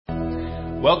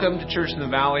Welcome to Church in the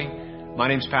Valley. My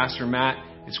name's Pastor Matt.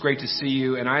 It's great to see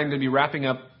you, and I'm going to be wrapping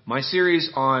up my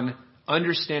series on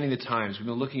understanding the times. We've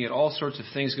been looking at all sorts of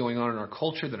things going on in our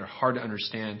culture that are hard to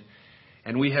understand,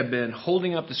 and we have been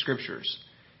holding up the Scriptures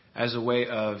as a way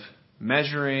of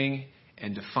measuring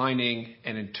and defining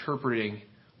and interpreting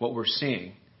what we're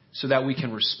seeing so that we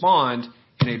can respond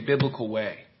in a biblical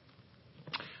way.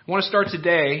 I want to start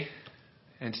today,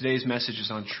 and today's message is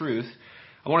on truth.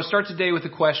 I want to start today with a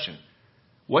question.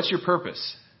 What's your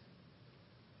purpose?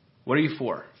 What are you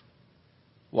for?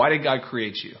 Why did God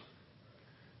create you?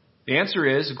 The answer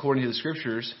is, according to the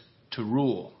Scriptures, to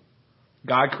rule.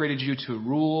 God created you to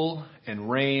rule and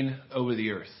reign over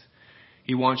the earth.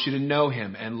 He wants you to know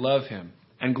Him and love Him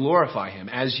and glorify Him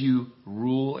as you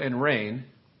rule and reign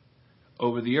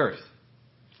over the earth.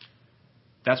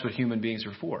 That's what human beings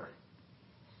are for.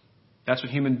 That's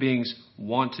what human beings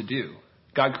want to do.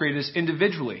 God created us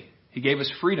individually. He gave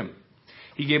us freedom.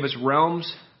 He gave us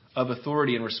realms of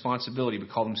authority and responsibility. We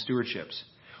call them stewardships.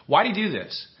 Why did He do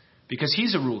this? Because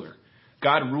He's a ruler.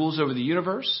 God rules over the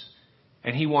universe,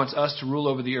 and He wants us to rule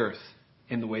over the earth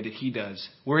in the way that He does.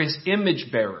 We're His image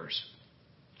bearers.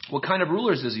 What kind of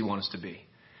rulers does He want us to be?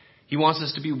 He wants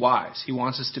us to be wise. He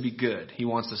wants us to be good. He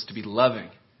wants us to be loving.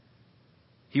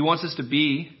 He wants us to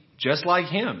be just like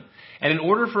Him. And in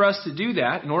order for us to do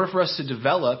that, in order for us to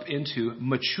develop into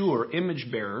mature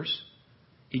image bearers,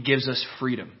 He gives us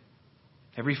freedom.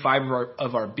 Every fiber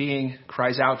of our being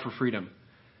cries out for freedom.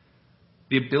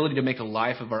 The ability to make a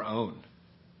life of our own.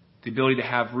 The ability to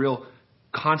have real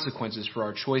consequences for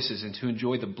our choices and to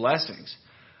enjoy the blessings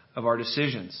of our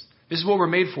decisions. This is what we're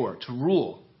made for, to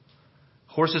rule.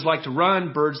 Horses like to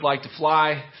run, birds like to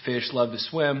fly, fish love to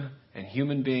swim, and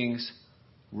human beings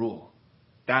rule.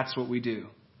 That's what we do.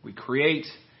 We create,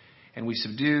 and we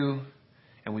subdue,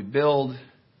 and we build.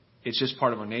 It's just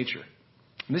part of our nature.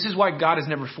 And this is why God has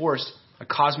never forced a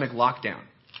cosmic lockdown,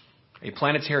 a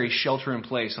planetary shelter in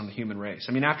place on the human race.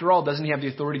 I mean, after all, doesn't He have the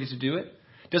authority to do it?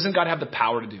 Doesn't God have the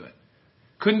power to do it?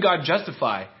 Couldn't God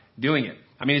justify doing it?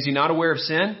 I mean, is He not aware of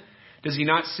sin? Does He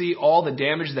not see all the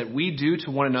damage that we do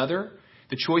to one another?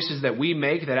 The choices that we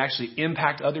make that actually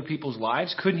impact other people's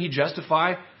lives? Couldn't He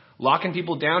justify locking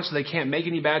people down so they can't make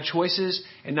any bad choices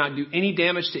and not do any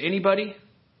damage to anybody?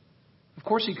 Of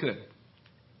course He could.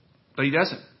 But He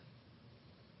doesn't.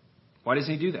 Why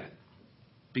doesn't He do that?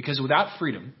 Because without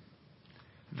freedom,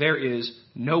 there is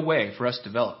no way for us to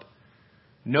develop.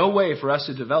 No way for us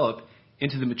to develop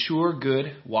into the mature,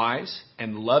 good, wise,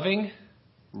 and loving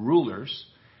rulers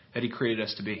that He created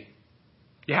us to be.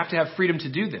 You have to have freedom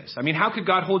to do this. I mean, how could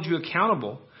God hold you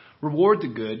accountable, reward the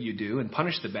good you do, and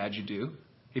punish the bad you do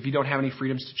if you don't have any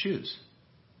freedoms to choose?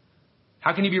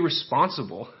 How can He be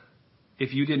responsible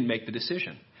if you didn't make the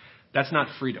decision? That's not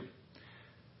freedom.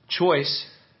 Choice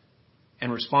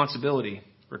and responsibility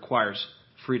requires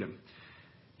freedom.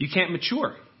 You can't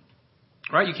mature,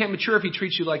 right? You can't mature if He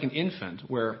treats you like an infant,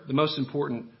 where the most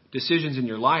important decisions in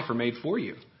your life are made for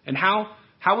you. And how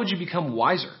would you become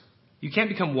wiser? You can't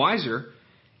become wiser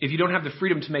if you don't have the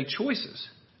freedom to make choices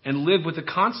and live with the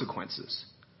consequences.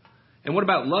 And what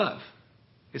about love?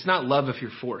 It's not love if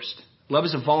you're forced. Love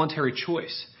is a voluntary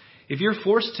choice. If you're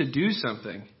forced to do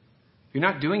something, you're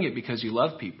not doing it because you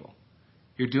love people.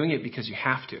 You're doing it because you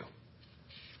have to.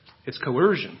 It's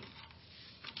coercion.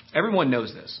 Everyone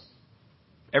knows this.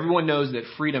 Everyone knows that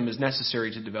freedom is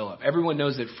necessary to develop. Everyone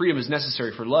knows that freedom is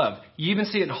necessary for love. You even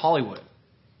see it in Hollywood.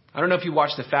 I don't know if you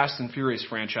watch the Fast and Furious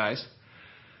franchise,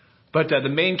 but the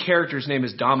main character's name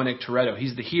is Dominic Toretto.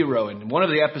 He's the hero. And in one of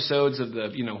the episodes of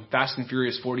the, Fast and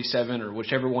Furious 47 or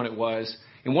whichever one it was,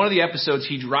 in one of the episodes,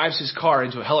 he drives his car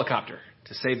into a helicopter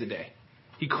to save the day.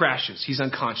 He crashes. He's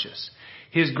unconscious.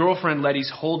 His girlfriend,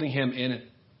 Letty's holding him in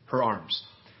her arms.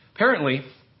 Apparently,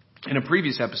 in a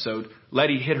previous episode,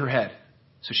 Letty hit her head,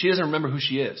 so she doesn't remember who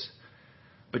she is.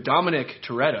 But Dominic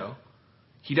Toretto,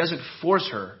 he doesn't force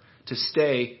her to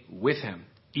stay with him,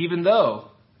 even though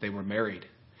they were married.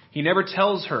 He never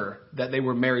tells her that they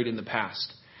were married in the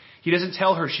past. He doesn't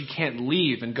tell her she can't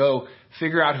leave and go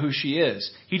figure out who she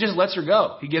is. He just lets her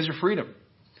go. He gives her freedom.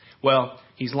 Well,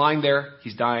 he's lying there.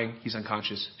 He's dying. He's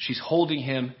unconscious. She's holding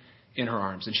him in her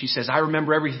arms. And she says, I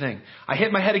remember everything. I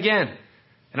hit my head again.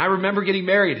 And I remember getting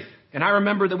married. And I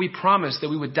remember that we promised that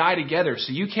we would die together.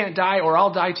 So you can't die or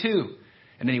I'll die too.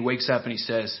 And then he wakes up and he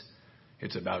says,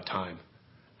 it's about time.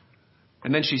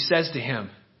 And then she says to him,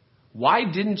 why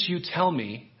didn't you tell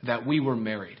me that we were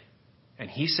married? And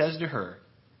he says to her,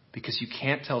 because you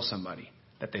can't tell somebody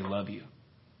that they love you.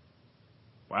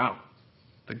 Wow.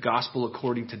 The gospel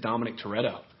according to Dominic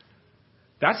Toretto.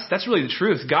 That's really the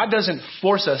truth. God doesn't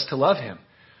force us to love Him.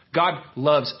 God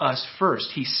loves us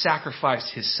first. He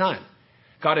sacrificed his son.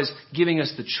 God is giving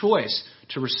us the choice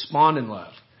to respond in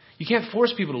love. You can't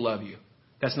force people to love you.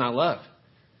 That's not love.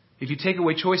 If you take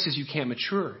away choices, you can't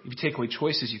mature. If you take away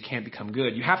choices, you can't become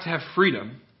good. You have to have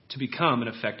freedom to become an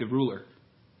effective ruler.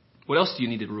 What else do you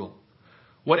need to rule?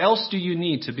 What else do you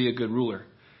need to be a good ruler?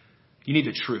 You need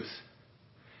the truth.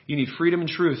 You need freedom and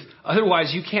truth.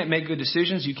 Otherwise, you can't make good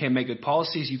decisions. You can't make good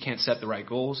policies. You can't set the right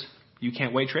goals. You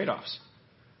can't weigh trade-offs.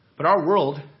 But our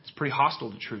world is pretty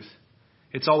hostile to truth.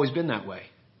 It's always been that way.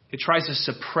 It tries to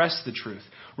suppress the truth.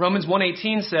 Romans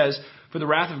 1:18 says, "For the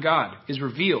wrath of God is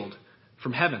revealed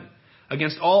from heaven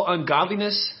against all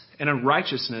ungodliness and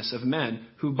unrighteousness of men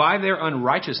who by their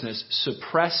unrighteousness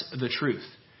suppress the truth."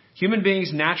 Human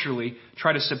beings naturally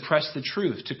try to suppress the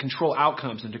truth, to control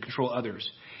outcomes and to control others.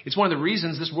 It's one of the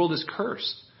reasons this world is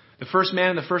cursed. The first man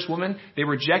and the first woman, they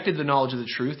rejected the knowledge of the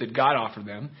truth that God offered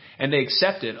them, and they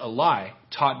accepted a lie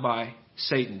taught by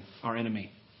Satan, our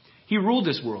enemy. He ruled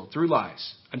this world through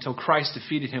lies until Christ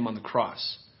defeated him on the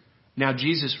cross. Now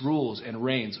Jesus rules and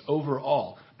reigns over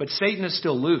all, but Satan is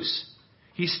still loose.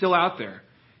 He's still out there.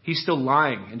 He's still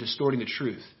lying and distorting the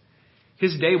truth.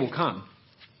 His day will come.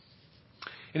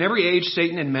 In every age,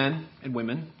 Satan and men and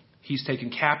women he's taken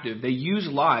captive, they use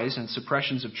lies and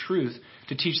suppressions of truth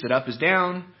to teach that up is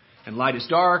down, and light is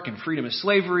dark, and freedom is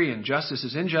slavery, and justice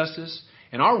is injustice.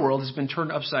 And our world has been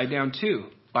turned upside down too,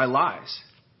 by lies.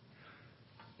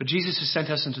 But Jesus has sent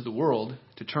us into the world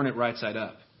to turn it right side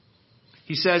up.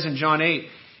 He says in John 8,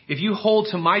 "If you hold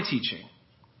to my teaching,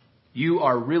 you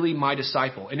are really my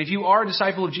disciple." And if you are a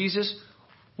disciple of Jesus,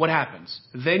 what happens?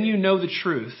 Then you know the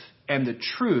truth, and the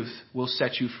truth will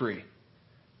set you free.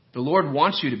 The Lord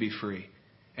wants you to be free,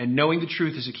 and knowing the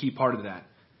truth is a key part of that.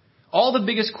 All the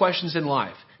biggest questions in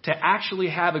life, to actually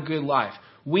have a good life,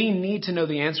 we need to know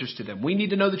the answers to them. We need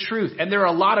to know the truth. And there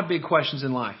are a lot of big questions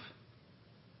in life.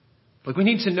 Like, we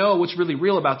need to know what's really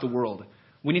real about the world.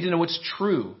 We need to know what's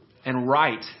true and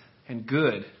right and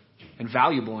good and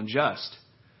valuable and just.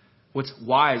 What's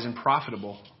wise and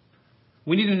profitable.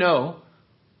 We need to know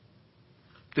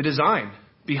the design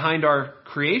behind our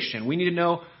creation. We need to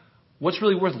know what's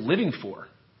really worth living for.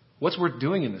 What's worth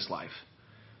doing in this life.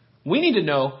 We need to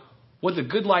know what the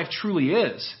good life truly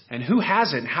is and who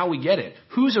has it and how we get it.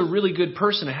 Who's a really good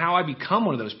person and how I become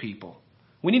one of those people.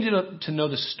 We need to know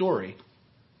the story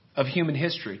of human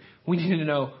history. We need to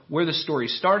know where the story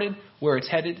started, where it's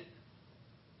headed,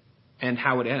 and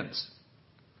how it ends.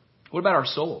 What about our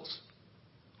souls?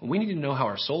 Well, we need to know how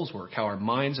our souls work, how our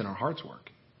minds and our hearts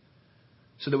work,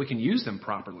 so that we can use them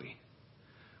properly.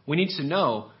 We need to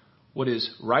know what is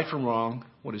right from wrong,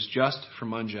 what is just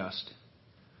from unjust.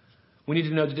 We need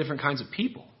to know the different kinds of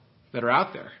people that are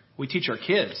out there. We teach our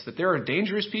kids that there are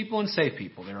dangerous people and safe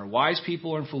people. There are wise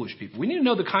people and foolish people. We need to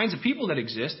know the kinds of people that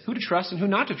exist, who to trust and who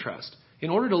not to trust, in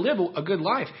order to live a good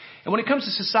life. And when it comes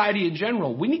to society in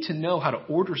general, we need to know how to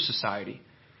order society,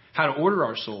 how to order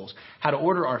our souls, how to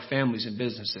order our families and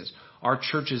businesses, our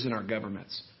churches and our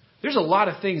governments. There's a lot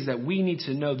of things that we need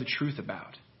to know the truth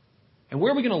about. And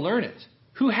where are we going to learn it?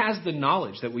 Who has the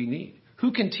knowledge that we need?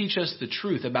 Who can teach us the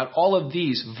truth about all of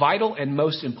these vital and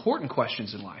most important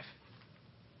questions in life?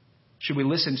 Should we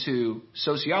listen to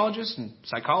sociologists and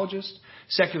psychologists,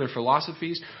 secular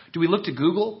philosophies? Do we look to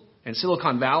Google and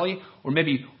Silicon Valley, or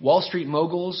maybe Wall Street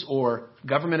moguls or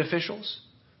government officials?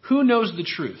 Who knows the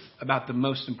truth about the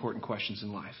most important questions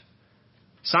in life?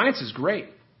 Science is great.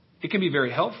 It can be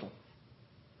very helpful.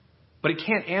 But it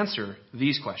can't answer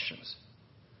these questions.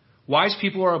 Wise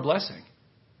people are a blessing,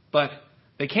 but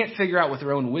they can't figure out with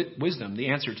their own wisdom the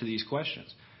answer to these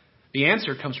questions. The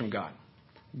answer comes from God.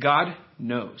 God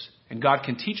knows, and God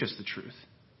can teach us the truth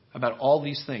about all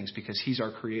these things because he's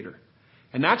our creator.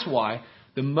 And that's why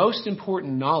the most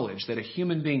important knowledge that a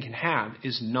human being can have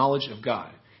is knowledge of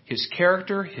God. His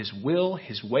character, his will,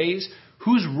 his ways,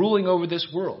 who's ruling over this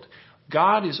world.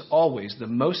 God is always the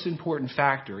most important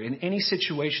factor in any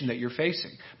situation that you're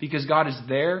facing because God is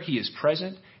there, he is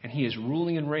present, and he is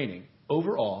ruling and reigning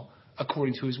over all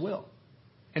according to his will.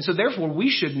 And so therefore we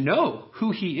should know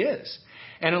who he is.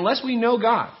 And unless we know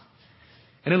God,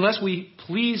 and unless we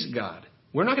please God,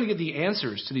 we're not going to get the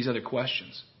answers to these other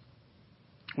questions.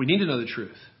 We need to know the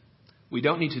truth. We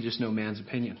don't need to just know man's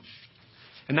opinion.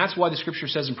 And that's why the scripture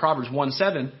says in Proverbs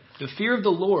 1:7, the fear of the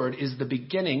Lord is the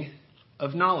beginning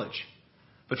of knowledge,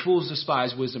 but fools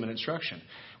despise wisdom and instruction.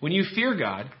 When you fear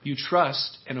God, you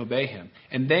trust and obey him,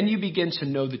 and then you begin to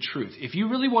know the truth. If you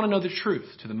really want to know the truth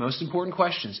to the most important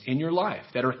questions in your life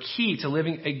that are key to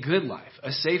living a good life,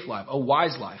 a safe life, a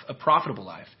wise life, a profitable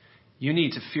life, you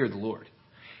need to fear the Lord.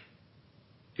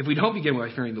 If we don't begin by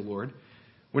fearing the Lord,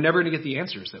 we're never going to get the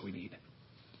answers that we need.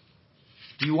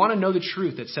 Do you want to know the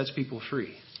truth that sets people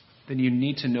free? Then you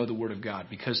need to know the Word of God,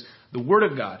 because the Word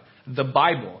of God, the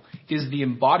Bible, is the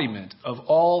embodiment of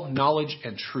all knowledge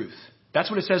and truth. That's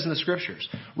what it says in the Scriptures.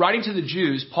 Writing to the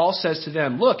Jews, Paul says to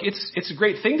them, look, it's a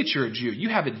great thing that you're a Jew. You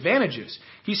have advantages.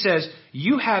 He says,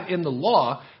 you have in the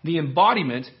law the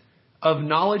embodiment of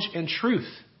knowledge and truth.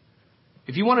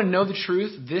 If you want to know the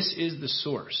truth, this is the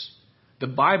source. The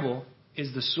Bible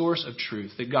is the source of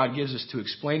truth that God gives us to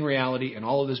explain reality and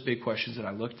all of those big questions that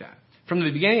I looked at. From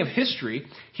the beginning of history,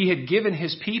 he had given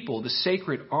his people the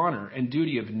sacred honor and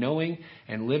duty of knowing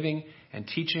and living and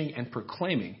teaching and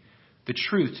proclaiming the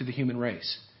truth to the human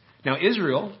race. Now,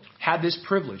 Israel had this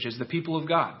privilege as the people of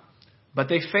God, but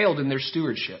they failed in their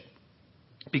stewardship.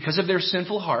 Because of their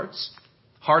sinful hearts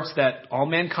that all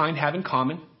mankind have in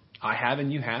common, I have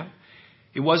and you have,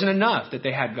 it wasn't enough that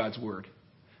they had God's word,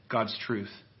 God's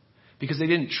truth, because they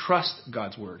didn't trust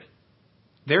God's word.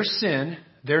 Their sin,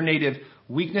 their native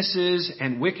weaknesses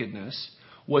and wickedness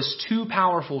was too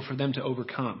powerful for them to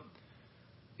overcome.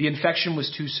 The infection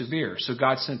was too severe, so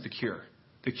God sent the cure.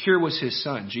 The cure was his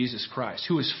son, Jesus Christ,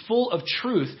 who was full of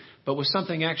truth, but with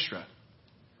something extra.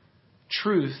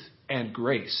 Truth and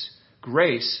grace.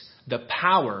 Grace, the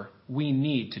power we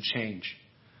need to change.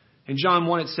 In John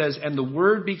 1 it says, and the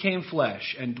Word became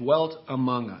flesh and dwelt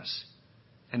among us.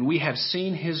 And we have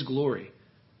seen his glory.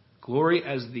 Glory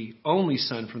as the only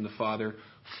Son from the Father,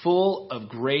 full of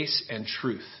grace and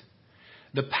truth.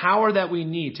 The power that we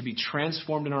need to be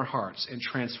transformed in our hearts and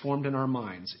transformed in our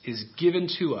minds is given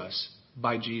to us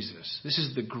by Jesus. This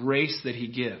is the grace that he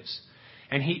gives.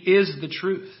 And he is the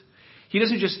truth. He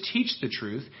doesn't just teach the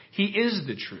truth, he is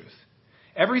the truth.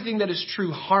 Everything that is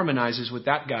true harmonizes with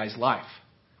that guy's life,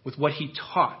 with what he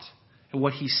taught and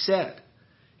what he said.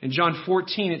 In John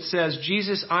 14 it says,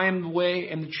 Jesus, I am the way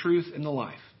and the truth and the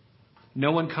life.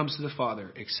 No one comes to the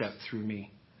Father except through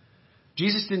me.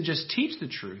 Jesus didn't just teach the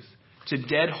truth to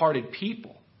dead-hearted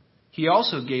people. He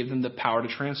also gave them the power to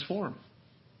transform.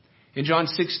 In John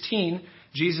 16,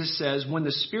 Jesus says, when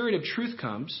the Spirit of truth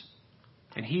comes,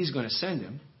 and he's going to send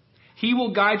him, he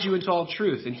will guide you into all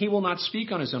truth, and he will not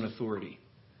speak on his own authority.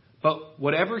 But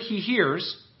whatever he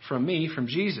hears from me, from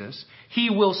Jesus, he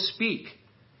will speak,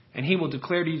 and he will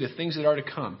declare to you the things that are to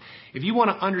come. If you want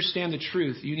to understand the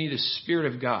truth, you need the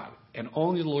Spirit of God, and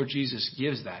only the Lord Jesus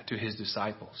gives that to his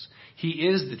disciples. He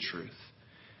is the truth.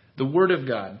 The Word of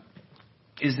God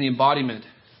is the embodiment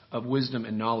of wisdom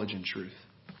and knowledge and truth.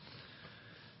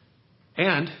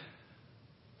 And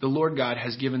the Lord God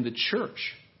has given the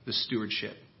church the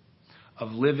stewardship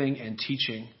of living and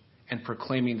teaching and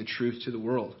proclaiming the truth to the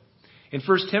world. In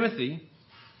 1 Timothy,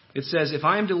 it says, if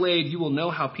I am delayed, you will know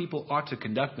how people ought to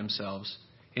conduct themselves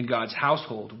in God's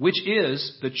household, which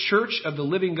is the church of the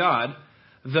living God,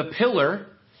 the pillar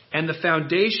and the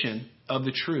foundation of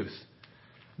the truth.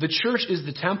 The church is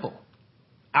the temple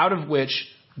out of which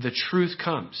the truth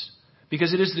comes.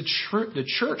 Because it is the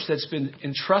church that's been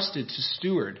entrusted to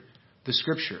steward the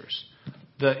Scriptures,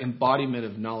 the embodiment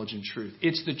of knowledge and truth.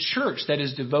 It's the church that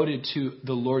is devoted to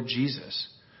the Lord Jesus,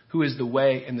 who is the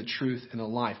way and the truth and the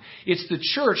life. It's the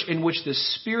church in which the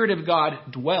Spirit of God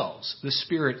dwells, the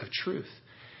Spirit of truth.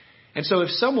 And so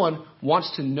if someone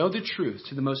wants to know the truth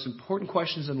to the most important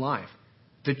questions in life,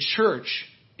 the church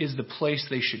is the place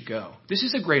they should go. This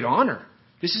is a great honor.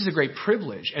 This is a great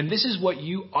privilege. And this is what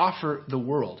you offer the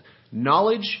world.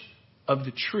 Knowledge of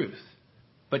the truth.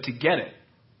 But to get it,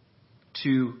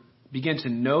 to begin to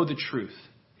know the truth,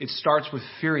 it starts with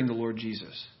fearing the Lord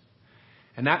Jesus.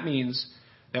 And that means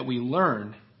that we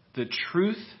learn the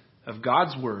truth of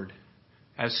God's Word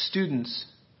as students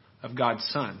of God's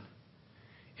Son,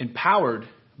 empowered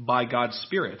by God's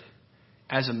Spirit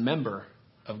as a member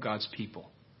of God's people.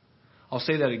 I'll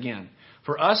say that again.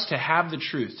 For us to have the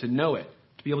truth, to know it,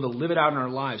 to be able to live it out in our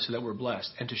lives so that we're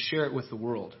blessed, and to share it with the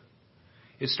world,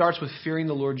 it starts with fearing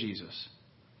the Lord Jesus.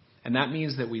 And that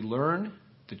means that we learn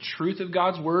the truth of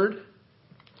God's Word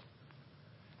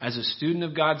as a student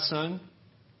of God's Son,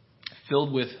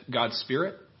 filled with God's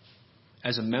Spirit,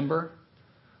 as a member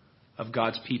of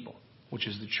God's people, which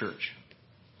is the church.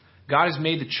 God has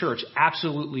made the church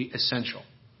absolutely essential.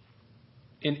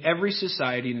 In every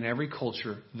society and in every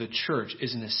culture, the church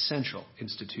is an essential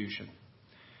institution.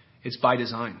 It's by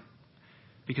design.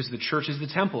 Because the church is the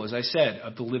temple, as I said,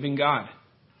 of the living God,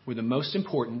 where the most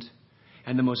important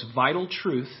and the most vital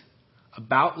truth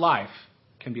about life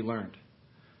can be learned.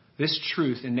 This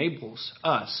truth enables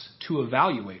us to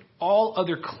evaluate all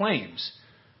other claims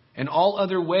and all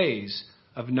other ways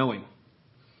of knowing.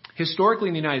 Historically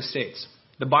in the United States,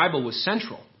 the Bible was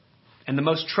central and the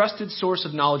most trusted source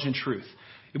of knowledge and truth.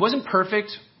 It wasn't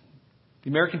perfect. The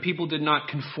American people did not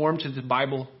conform to the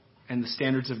Bible and the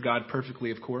standards of God perfectly,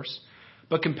 of course.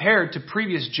 But compared to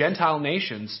previous Gentile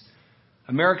nations,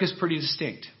 America's pretty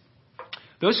distinct.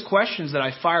 Those questions that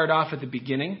I fired off at the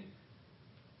beginning,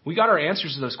 we got our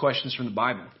answers to those questions from the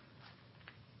Bible.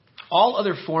 All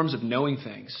other forms of knowing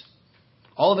things,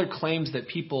 all other claims that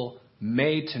people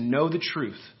made to know the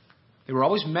truth, they were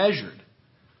always measured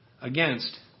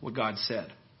against what God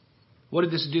said. What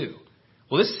did this do?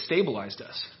 Well, this stabilized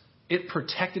us. It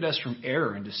protected us from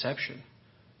error and deception.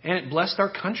 And it blessed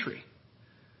our country.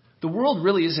 The world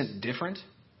really isn't different.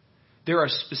 There are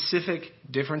specific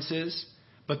differences,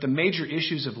 but the major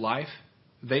issues of life,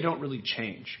 they don't really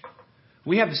change.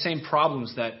 We have the same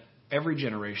problems that every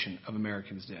generation of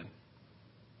Americans did.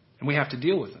 And we have to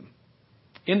deal with them.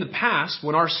 In the past,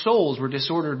 when our souls were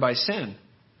disordered by sin,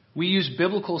 we used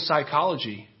biblical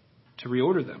psychology to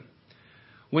reorder them.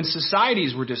 When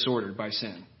societies were disordered by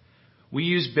sin, we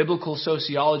used biblical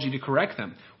sociology to correct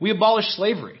them. We abolished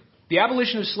slavery. The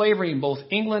abolition of slavery in both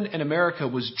England and America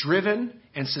was driven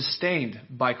and sustained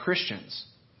by Christians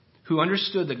who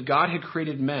understood that God had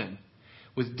created men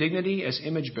with dignity as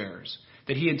image bearers,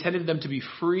 that he intended them to be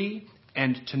free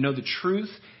and to know the truth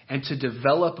and to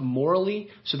develop morally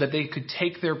so that they could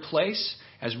take their place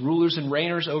as rulers and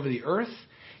reigners over the earth.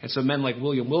 And so men like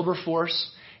William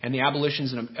Wilberforce and the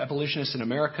abolitionists in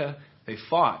America, they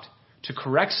fought to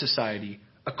correct society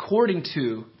according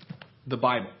to the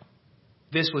Bible.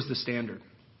 This was the standard.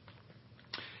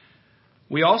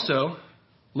 We also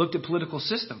looked at political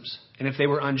systems and if they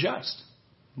were unjust.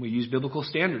 We used biblical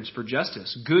standards for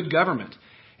justice, good government,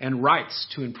 and rights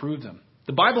to improve them.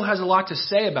 The Bible has a lot to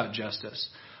say about justice,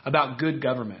 about good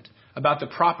government, about the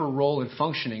proper role and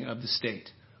functioning of the state.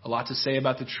 A lot to say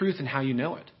about the truth and how you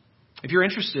know it. If you're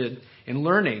interested in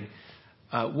learning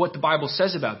what the Bible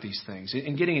says about these things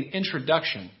and getting an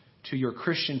introduction to your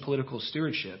Christian political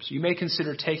stewardships, you may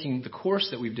consider taking the course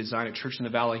that we've designed at Church in the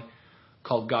Valley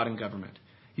called God and Government.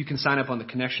 You can sign up on the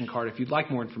connection card if you'd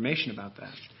like more information about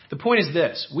that. The point is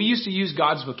this. We used to use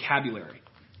God's vocabulary,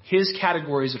 his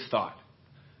categories of thought.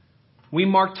 We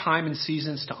marked time and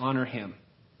seasons to honor him.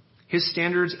 His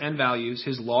standards and values,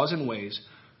 his laws and ways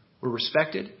were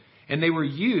respected, and they were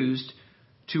used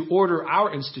to order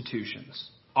our institutions,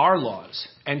 our laws,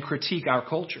 and critique our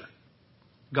culture.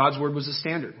 God's word was the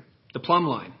standard, the plumb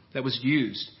line that was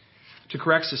used to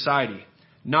correct society,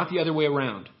 not the other way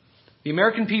around. The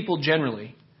American people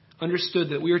generally understood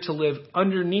that we are to live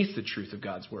underneath the truth of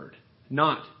God's word,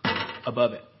 not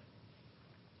above it.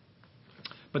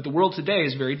 But the world today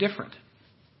is very different.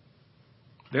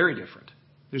 Very different.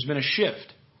 There's been a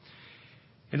shift.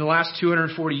 In the last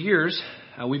 240 years,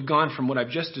 we've gone from what I've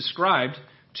just described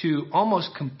to almost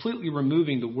completely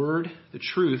removing the word, the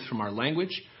truth, from our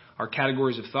language, our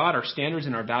categories of thought, our standards,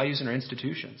 and our values and our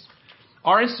institutions.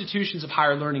 Our institutions of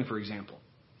higher learning, for example,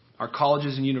 our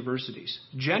colleges and universities,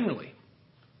 generally,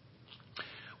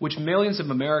 which millions of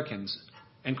Americans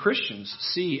and Christians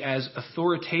see as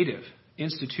authoritative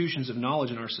institutions of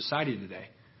knowledge in our society today.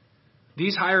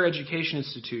 These higher education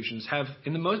institutions have,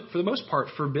 for the most part,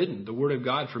 forbidden the Word of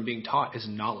God from being taught as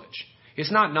knowledge.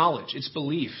 It's not knowledge, it's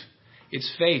belief,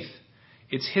 it's faith,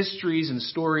 it's histories and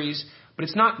stories, but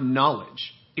it's not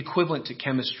knowledge equivalent to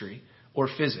chemistry or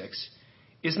physics.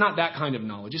 It's not that kind of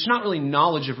knowledge. It's not really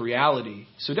knowledge of reality,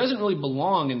 so it doesn't really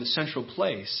belong in the central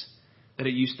place that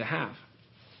it used to have.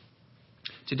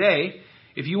 Today,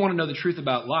 if you want to know the truth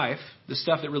about life, the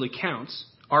stuff that really counts,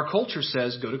 our culture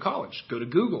says go to college, go to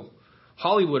Google.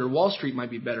 Hollywood or Wall Street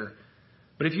might be better.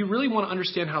 But if you really want to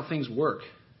understand how things work,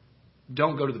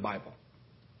 don't go to the Bible.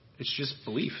 It's just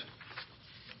belief.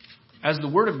 As the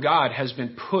Word of God has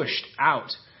been pushed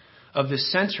out of the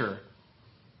center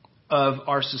of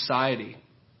our society,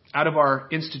 out of our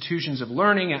institutions of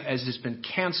learning, as it's been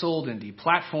canceled and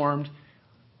deplatformed,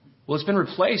 well, it's been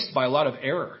replaced by a lot of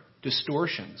error,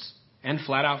 distortions, and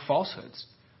flat-out falsehoods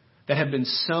that have been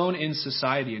sown in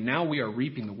society, and now we are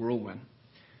reaping the whirlwind.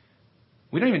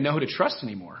 We don't even know who to trust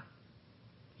anymore.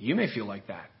 You may feel like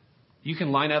that. You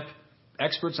can line up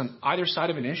experts on either side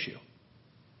of an issue.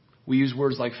 We use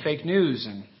words like fake news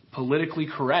and politically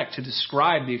correct to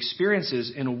describe the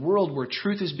experiences in a world where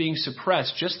truth is being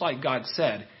suppressed, just like God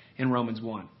said in Romans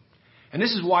 1. And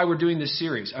this is why we're doing this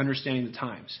series, Understanding the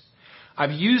Times.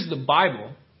 I've used the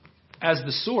Bible as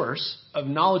the source of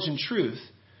knowledge and truth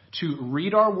to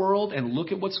read our world and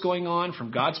look at what's going on from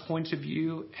God's point of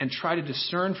view and try to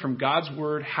discern from God's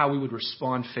word how we would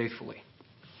respond faithfully.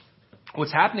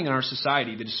 What's happening in our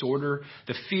society, the disorder,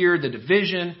 the fear, the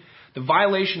division, the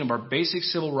violation of our basic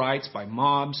civil rights by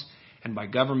mobs and by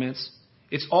governments,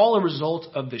 it's all a result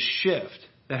of the shift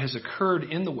that has occurred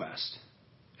in the West,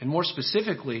 and more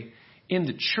specifically, in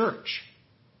the church,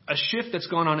 a shift that's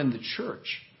gone on in the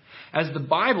church as the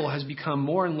Bible has become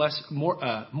more and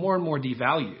more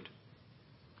devalued,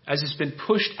 as it's been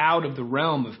pushed out of the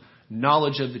realm of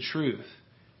knowledge of the truth.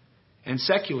 And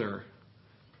secular,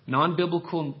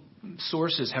 non-biblical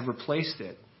sources have replaced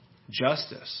it.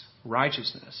 Justice,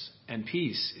 righteousness, and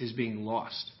peace is being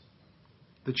lost.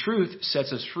 The truth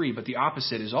sets us free, but the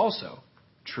opposite is also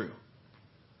true.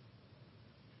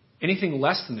 Anything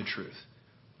less than the truth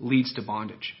leads to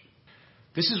bondage.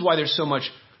 This is why there's so much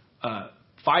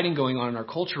fighting going on in our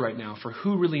culture right now for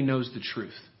who really knows the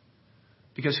truth.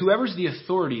 Because whoever's the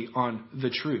authority on the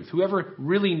truth, whoever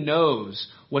really knows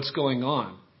what's going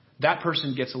on, that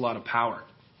person gets a lot of power.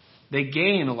 They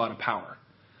gain a lot of power.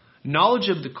 Knowledge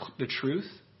of the truth,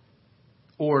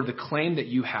 or the claim that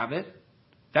you have it,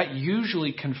 that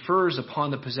usually confers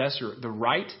upon the possessor the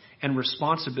right and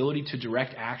responsibility to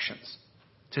direct actions,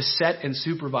 to set and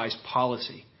supervise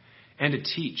policy, and to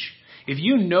teach. If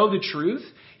you know the truth,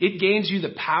 it gains you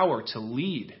the power to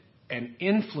lead and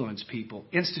influence people,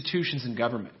 institutions, and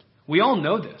government. We all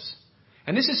know this.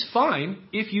 And this is fine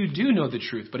if you do know the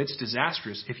truth, but it's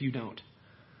disastrous if you don't.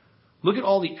 Look at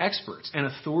all the experts and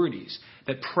authorities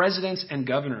that presidents and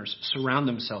governors surround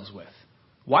themselves with.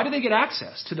 Why do they get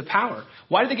access to the power?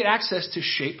 Why do they get access to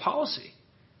shape policy?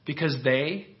 Because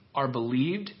they are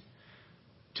believed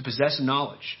to possess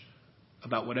knowledge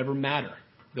about whatever matter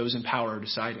those in power are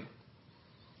deciding.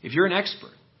 If you're an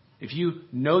expert, if you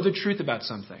know the truth about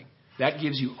something, that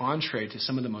gives you entree to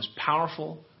some of the most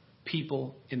powerful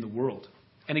people in the world.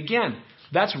 And again,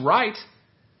 that's right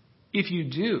if you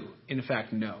do, in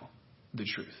fact, know the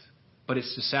truth. But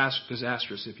it's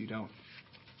disastrous if you don't.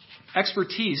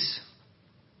 Expertise,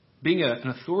 being an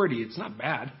authority, it's not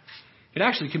bad. It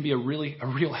actually can be a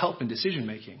real help in decision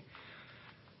making.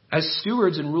 As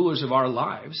stewards and rulers of our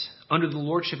lives, under the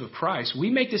lordship of Christ, we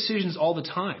make decisions all the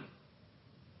time,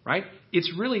 right?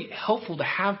 It's really helpful to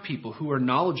have people who are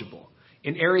knowledgeable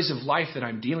in areas of life that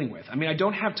I'm dealing with. I mean, I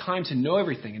don't have time to know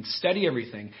everything and study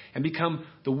everything and become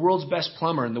the world's best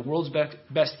plumber and the world's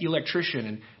best electrician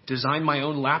and design my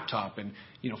own laptop and,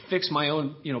 fix my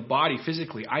own, body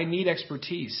physically. I need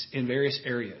expertise in various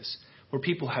areas where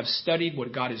people have studied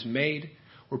what God has made,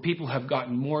 where people have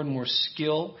gotten more and more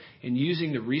skill in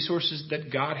using the resources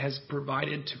that God has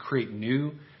provided to create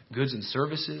new goods and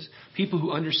services, people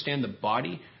who understand the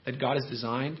body that God has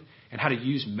designed and how to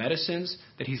use medicines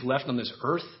that He's left on this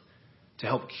earth to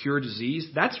help cure disease.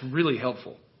 That's really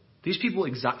helpful. These people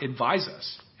advise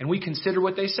us, and we consider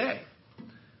what they say.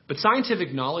 But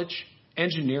scientific knowledge,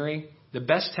 engineering, the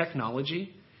best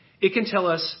technology, it can tell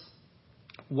us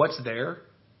what's there.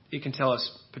 It can tell us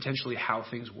potentially how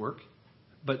things work.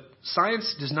 But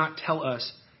science does not tell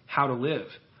us how to live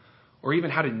or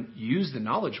even how to use the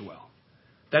knowledge well.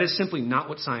 That is simply not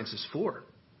what science is for.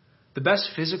 The best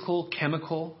physical,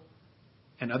 chemical,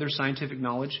 and other scientific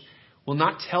knowledge will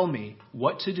not tell me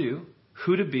what to do,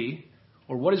 who to be,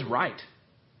 or what is right,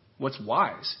 what's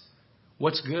wise,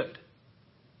 what's good.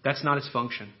 That's not its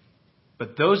function.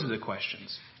 But those are the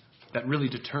questions that really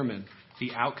determine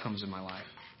the outcomes in my life.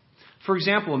 For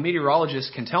example, a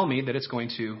meteorologist can tell me that it's going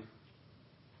to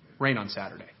rain on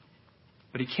Saturday,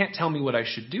 but he can't tell me what I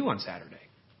should do on Saturday.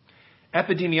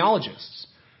 Epidemiologists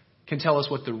can tell us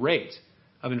what the rate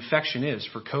of infection is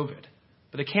for COVID,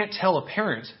 but they can't tell a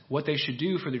parent what they should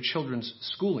do for their children's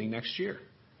schooling next year.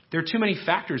 There are too many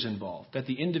factors involved that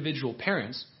the individual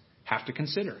parents have to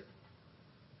consider.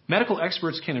 Medical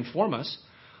experts can inform us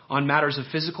on matters of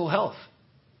physical health,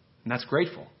 and that's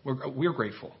grateful. We're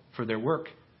grateful for their work,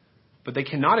 but they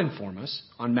cannot inform us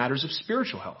on matters of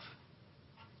spiritual health.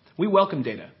 We welcome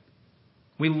data.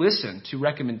 We listen to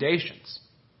recommendations,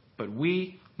 but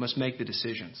we must make the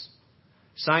decisions.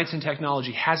 Science and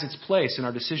technology has its place in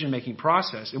our decision-making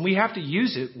process, and we have to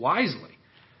use it wisely.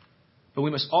 But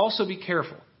we must also be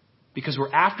careful because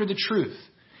we're after the truth,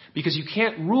 because you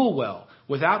can't rule well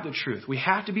without the truth. We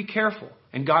have to be careful,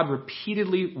 and God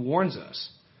repeatedly warns us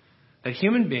that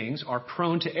human beings are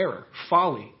prone to error,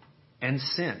 folly, and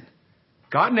sin.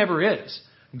 God never is.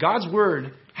 God's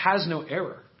word has no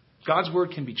error. God's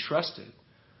word can be trusted.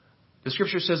 The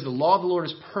scripture says the law of the Lord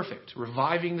is perfect,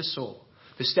 reviving the soul.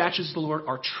 The statutes of the Lord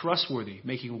are trustworthy,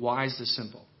 making wise the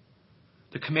simple.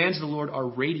 The commands of the Lord are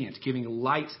radiant, giving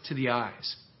light to the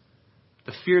eyes.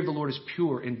 The fear of the Lord is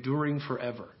pure, enduring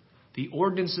forever. The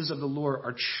ordinances of the Lord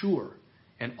are sure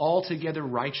and altogether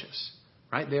righteous.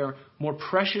 Right? They are more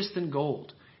precious than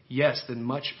gold. Yes, than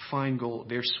much fine gold.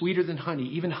 They're sweeter than honey,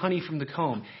 even honey from the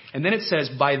comb. And then it says,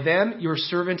 by them your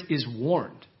servant is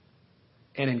warned.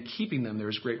 And in keeping them there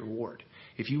is great reward.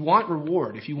 If you want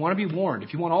reward, if you want to be warned,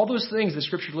 if you want all those things the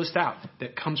scripture lists out,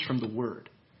 that comes from the word.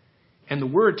 And the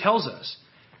word tells us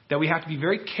that we have to be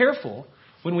very careful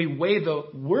when we weigh the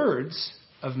words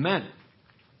of men.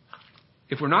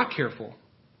 If we're not careful,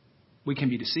 we can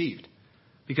be deceived.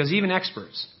 Because even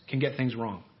experts can get things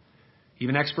wrong.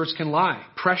 Even experts can lie,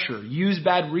 pressure, use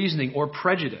bad reasoning, or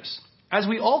prejudice, as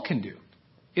we all can do.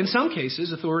 In some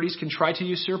cases, authorities can try to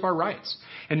usurp our rights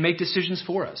and make decisions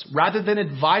for us. Rather than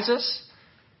advise us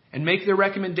and make their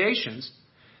recommendations,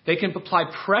 they can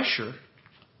apply pressure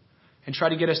and try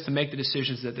to get us to make the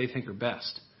decisions that they think are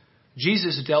best.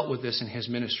 Jesus dealt with this in his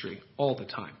ministry all the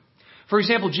time. For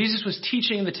example, Jesus was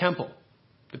teaching in the temple.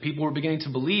 The people were beginning to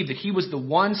believe that he was the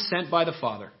one sent by the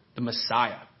Father, the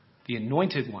Messiah, the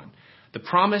anointed one, the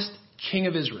promised King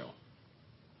of Israel.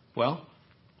 Well,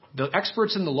 the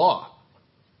experts in the law,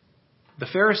 the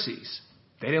Pharisees,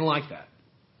 they didn't like that.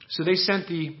 So they sent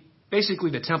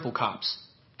basically the temple cops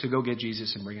to go get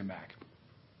Jesus and bring him back.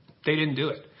 They didn't do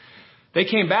it. They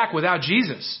came back without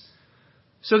Jesus.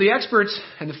 So the experts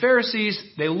and the Pharisees,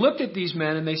 they looked at these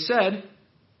men and they said,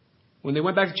 when they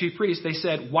went back to chief priests, they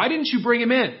said, "Why didn't you bring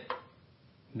him in?"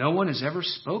 "No one has ever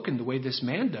spoken the way this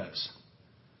man does,"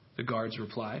 the guards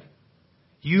replied.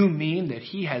 "You mean that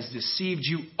he has deceived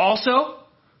you also?"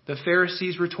 the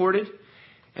Pharisees retorted.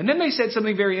 And then they said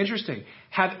something very interesting.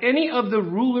 "Have any of the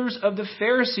rulers of the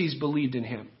Pharisees believed in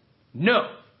him?" "No.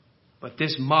 But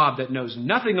this mob that knows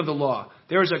nothing of the law,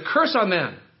 there is a curse on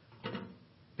them."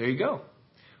 There you go.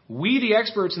 We, the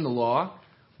experts in the law,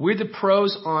 we're the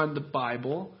pros on the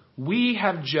Bible. We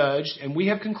have judged and we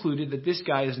have concluded that this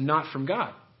guy is not from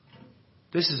God.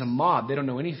 This is a mob. They don't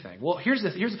know anything. Well, here's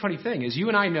the funny thing is you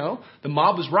and I know the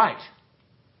mob was right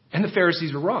and the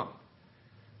Pharisees were wrong.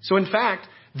 So in fact,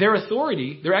 their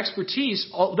authority, their expertise,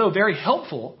 although very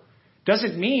helpful,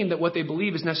 doesn't mean that what they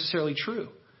believe is necessarily true.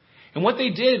 And what they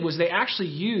did was they actually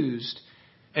used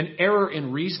an error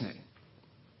in reasoning.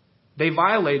 They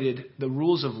violated the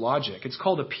rules of logic. It's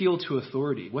called appeal to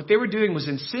authority. What they were doing was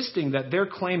insisting that their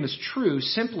claim is true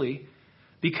simply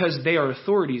because they are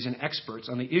authorities and experts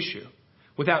on the issue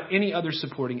without any other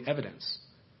supporting evidence.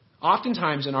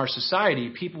 Oftentimes in our society,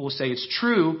 people will say it's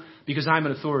true because I'm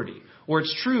an authority, or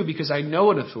it's true because I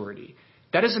know an authority.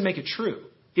 That doesn't make it true.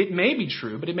 It may be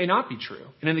true, but it may not be true.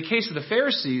 And in the case of the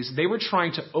Pharisees, they were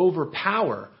trying to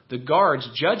overpower the guards'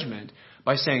 judgment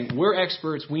by saying, "We're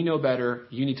experts, we know better,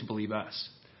 you need to believe us."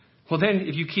 Well, then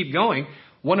if you keep going,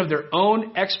 one of their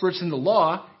own experts in the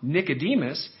law,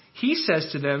 Nicodemus, he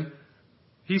says to them,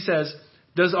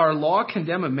 "Does our law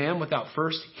condemn a man without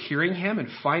first hearing him and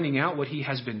finding out what he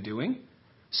has been doing?"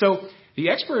 So the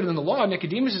expert in the law,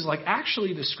 Nicodemus, is like,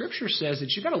 actually, the scripture says that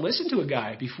you've got to listen to a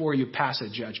guy before you pass a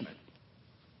judgment.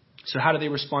 So how do they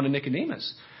respond to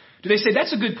Nicodemus? Do they say,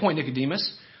 "That's a good point,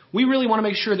 Nicodemus. We really want to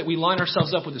make sure that we line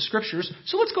ourselves up with the scriptures,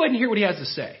 so let's go ahead and hear what he has to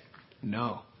say"?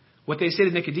 No. What they say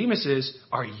to Nicodemus is,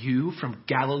 "Are you from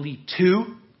Galilee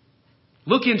too?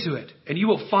 Look into it, and you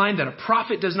will find that a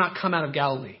prophet does not come out of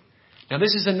Galilee." Now,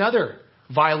 this is another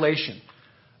violation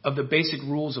of the basic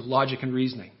rules of logic and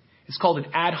reasoning. It's called an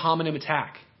ad hominem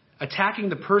attack, attacking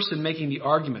the person making the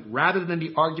argument rather than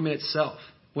the argument itself,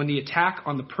 when the attack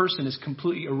on the person is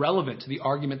completely irrelevant to the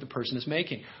argument the person is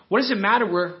making. What does it matter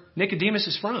where Nicodemus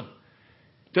is from?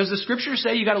 Does the scripture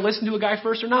say you got to listen to a guy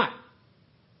first or not?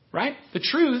 Right? The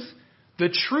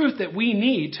truth that we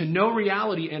need to know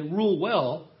reality and rule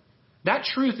well, that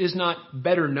truth is not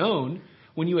better known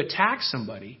when you attack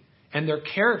somebody and their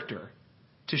character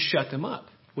to shut them up,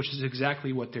 which is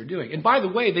exactly what they're doing. And by the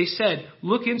way, they said,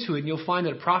 look into it and you'll find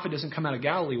that a prophet doesn't come out of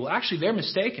Galilee. Well, actually, they're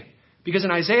mistaken. Because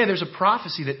in Isaiah, there's a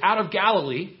prophecy that out of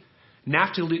Galilee,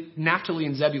 Naphtali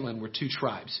and Zebulun were two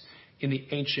tribes in the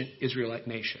ancient Israelite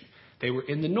nation. They were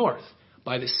in the north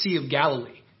by the Sea of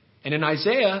Galilee. And in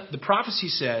Isaiah, the prophecy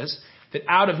says that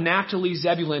out of Naphtali,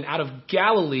 Zebulun, out of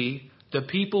Galilee, the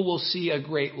people will see a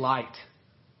great light.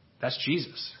 That's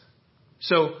Jesus.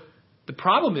 So the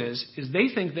problem is they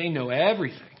think they know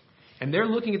everything. And they're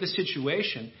looking at the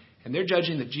situation and they're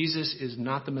judging that Jesus is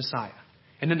not the Messiah.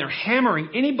 And then they're hammering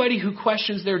anybody who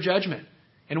questions their judgment.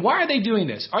 And why are they doing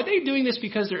this? Are they doing this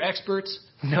because they're experts?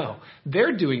 No.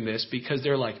 They're doing this because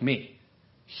they're like me,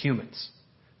 humans.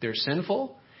 They're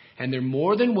sinful, and they're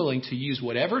more than willing to use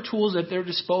whatever tools at their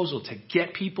disposal to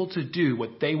get people to do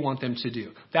what they want them to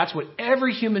do. That's what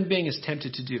every human being is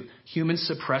tempted to do. Humans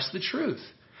suppress the truth.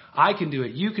 I can do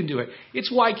it. You can do it.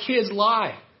 It's why kids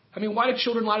lie. I mean, why do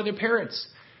children lie to their parents?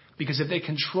 Because if they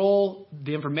control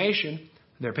the information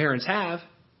their parents have,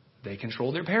 they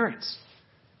control their parents.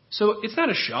 So it's not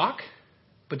a shock,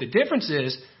 but the difference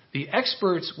is the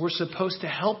experts were supposed to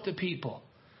help the people.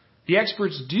 The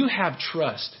experts do have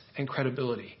trust and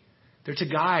credibility. They're to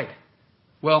guide.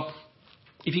 Well,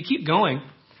 if you keep going,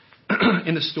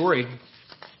 in the story,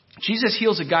 Jesus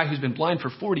heals a guy who's been blind for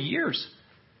 40 years.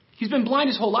 He's been blind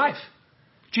his whole life.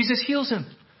 Jesus heals him.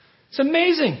 It's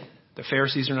amazing. The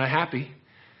Pharisees are not happy.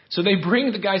 So they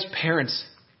bring the guy's parents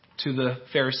to the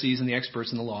Pharisees and the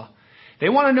experts in the law. They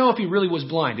want to know if he really was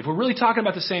blind, if we're really talking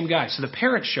about the same guy. So the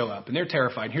parents show up, and they're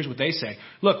terrified. And here's what they say.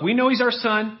 Look, we know he's our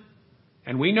son,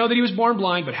 and we know that he was born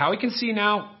blind, but how he can see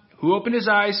now, who opened his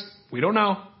eyes, we don't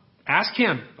know. Ask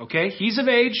him, okay? He's of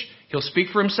age. He'll speak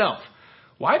for himself.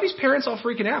 Why are these parents all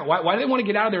freaking out? Why do they want to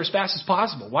get out of there as fast as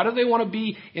possible? Why do they want to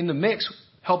be in the mix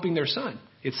helping their son?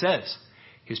 It says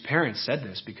his parents said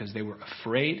this because they were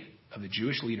afraid of the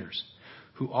Jewish leaders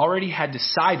who already had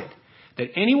decided that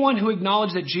anyone who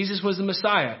acknowledged that Jesus was the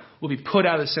Messiah will be put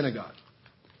out of the synagogue.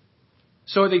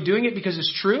 So are they doing it because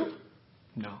it's true?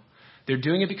 No. They're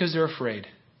doing it because they're afraid.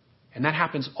 And that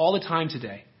happens all the time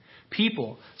today.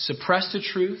 People suppress the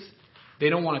truth. They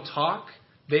don't want to talk.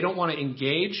 They don't want to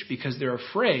engage because they're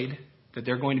afraid that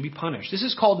they're going to be punished. This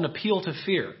is called an appeal to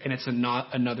fear, and it's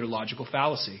another logical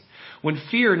fallacy. When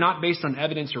fear, not based on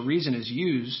evidence or reason, is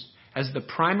used as the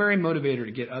primary motivator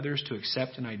to get others to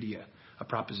accept an idea, a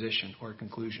proposition, or a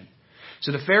conclusion.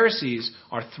 So the Pharisees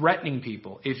are threatening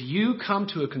people. If you come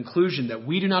to a conclusion that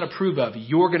we do not approve of,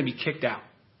 you're going to be kicked out.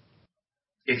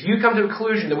 If you come to a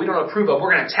conclusion that we don't approve of,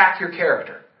 we're going to attack your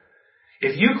character.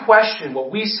 If you question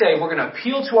what we say, we're going to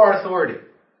appeal to our authority.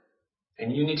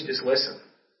 And you need to just listen.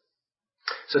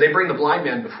 So they bring the blind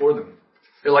man before them.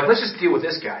 They're like, let's just deal with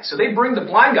this guy. So they bring the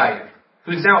blind guy in,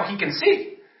 who's now, he can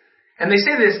see. And they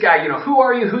say to this guy, who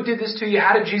are you? Who did this to you?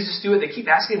 How did Jesus do it? They keep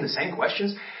asking him the same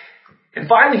questions. And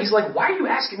finally, he's like, why are you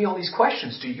asking me all these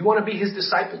questions? Do you want to be his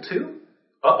disciple too?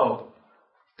 Uh-oh.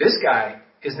 This guy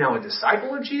is now a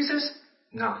disciple of Jesus?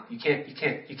 No, you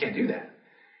can't do that.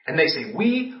 And they say,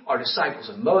 we are disciples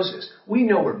of Moses. We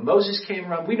know where Moses came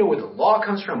from. We know where the law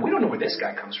comes from. We don't know where this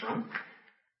guy comes from.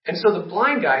 And so the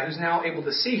blind guy who's now able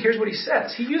to see, here's what he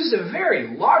says. He uses a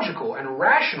very logical and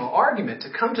rational argument to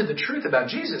come to the truth about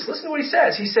Jesus. Listen to what he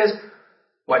says. He says,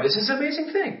 why, this is an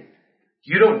amazing thing.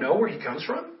 You don't know where he comes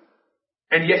from?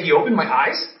 And yet he opened my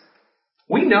eyes?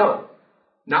 We know.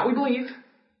 Not we believe.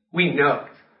 We know.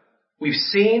 We've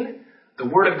seen. The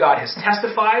Word of God has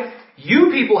testified. You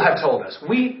people have told us.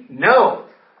 We know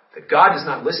that God does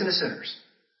not listen to sinners.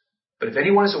 But if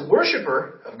anyone is a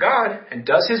worshiper of God and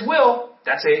does His will,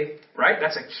 that's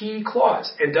a key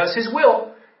clause. And does His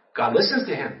will, God listens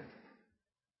to him.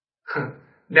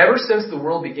 Never since the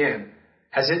world began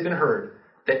has it been heard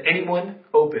that anyone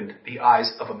opened the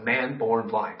eyes of a man born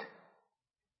blind.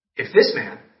 If this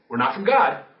man were not from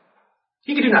God,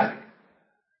 he could do nothing.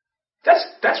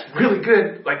 That's really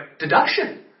good,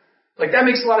 deduction. That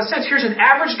makes a lot of sense. Here's an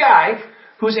average guy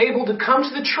who's able to come to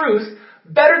the truth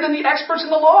better than the experts in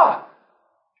the law.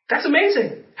 That's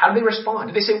amazing. How do they respond?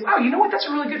 Do they say, wow, you know what? That's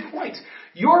a really good point.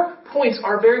 Your points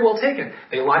are very well taken.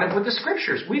 They line up with the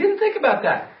scriptures. We didn't think about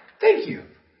that. Thank you.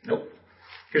 Nope.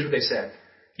 Here's what they said.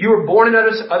 You were born in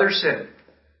utter sin,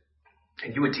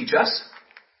 and you would teach us?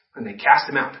 And they cast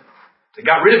him out. They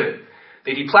got rid of him.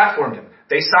 They deplatformed him.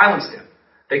 They silenced him.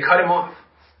 They cut him off.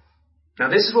 Now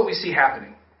this is what we see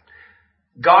happening.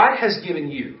 God has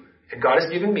given you, and God has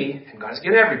given me, and God has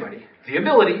given everybody, the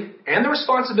ability and the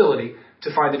responsibility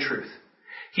to find the truth.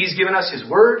 He's given us His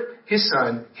Word, His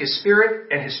Son, His Spirit,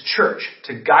 and His church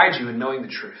to guide you in knowing the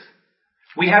truth.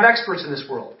 We have experts in this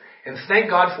world, and thank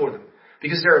God for them,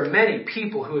 because there are many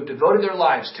people who have devoted their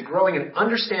lives to growing in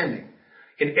understanding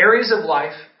in areas of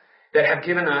life that have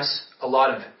given us a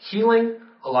lot of healing,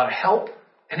 a lot of help,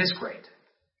 and it's great.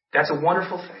 That's a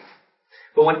wonderful thing.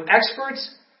 But when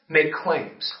experts make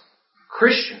claims,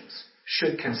 Christians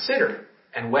should consider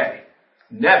and weigh,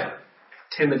 never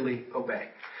timidly obey.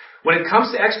 When it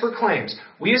comes to expert claims,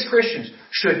 we as Christians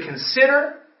should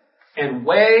consider and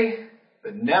weigh,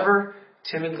 but never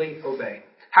timidly obey.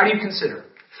 How do you consider?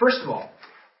 First of all,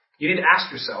 you need to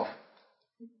ask yourself,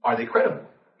 are they credible?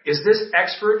 Is this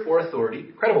expert or authority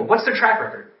credible? What's their track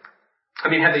record?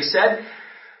 Have they said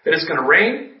that it's going to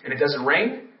rain and it doesn't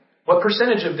rain? What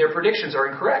percentage of their predictions are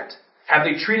incorrect? Have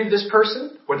they treated this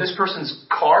person or this person's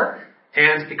car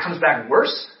and it comes back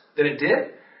worse than it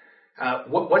did?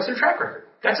 What's their track record?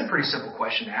 That's a pretty simple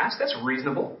question to ask. That's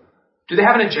reasonable. Do they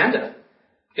have an agenda?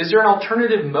 Is there an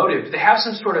alternative motive? Do they have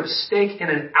some sort of stake in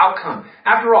an outcome?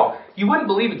 After all, you wouldn't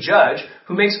believe a judge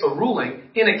who makes a ruling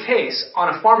in a case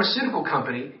on a pharmaceutical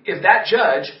company if that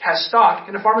judge has stock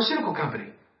in a pharmaceutical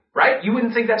company, right? You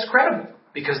wouldn't think that's credible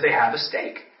because they have a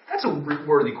stake. That's a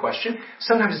worthy question.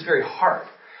 Sometimes it's very hard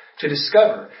to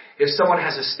discover if someone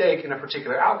has a stake in a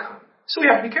particular outcome. So we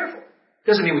have to be careful.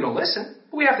 Doesn't mean we don't listen,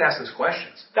 but we have to ask those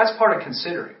questions. That's part of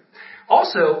considering.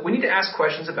 Also, we need to ask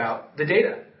questions about the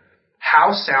data.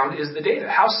 How sound is the data?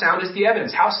 How sound is the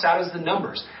evidence? How sound is the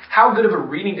numbers? How good of a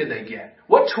reading did they get?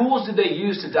 What tools did they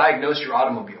use to diagnose your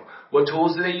automobile? What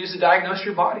tools did they use to diagnose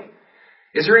your body?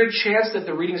 Is there any chance that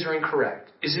the readings are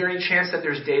incorrect? Is there any chance that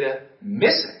there's data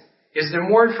missing? Is there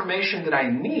more information that I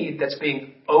need that's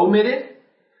being omitted,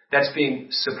 that's being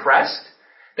suppressed,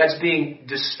 that's being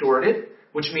distorted,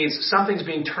 which means something's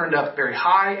being turned up very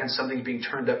high and something's being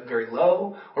turned up very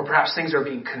low, or perhaps things are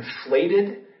being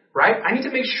conflated, right? I need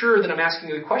to make sure that I'm asking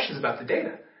good questions about the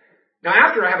data. Now,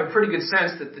 after I have a pretty good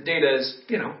sense that the data is,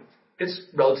 it's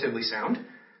relatively sound,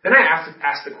 then I have to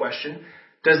ask the question,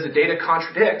 does the data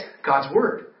contradict God's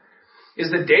Word? Is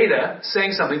the data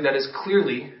saying something that is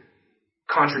clearly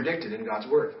contradicted in God's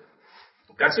Word?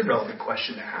 That's a relevant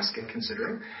question to ask and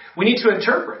considering. We need to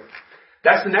interpret.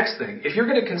 That's the next thing. If you're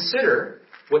going to consider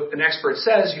what an expert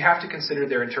says, you have to consider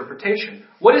their interpretation.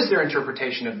 What is their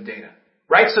interpretation of the data?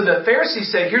 Right? So the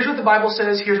Pharisees said, here's what the Bible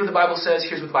says, here's what the Bible says,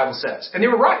 here's what the Bible says. And they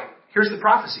were right. Here's the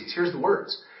prophecies, here's the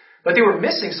words. But they were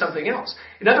missing something else.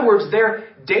 In other words, their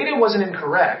data wasn't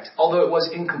incorrect, although it was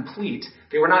incomplete.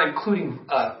 They were not including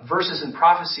verses and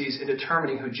prophecies in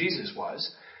determining who Jesus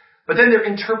was. But then their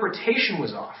interpretation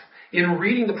was off. In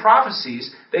reading the prophecies,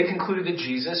 they concluded that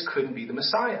Jesus couldn't be the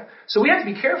Messiah. So we have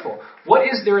to be careful. What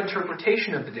is their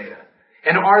interpretation of the data?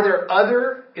 And are there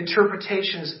other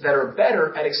interpretations that are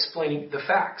better at explaining the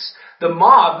facts? The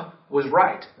mob was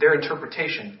right. Their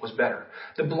interpretation was better.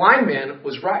 The blind man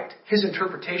was right. His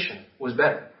interpretation was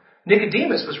better.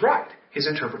 Nicodemus was right. His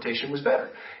interpretation was better.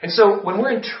 And so when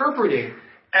we're interpreting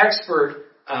expert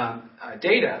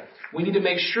data, we need to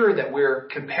make sure that we're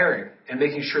comparing and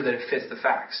making sure that it fits the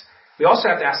facts. We also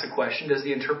have to ask the question, does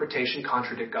the interpretation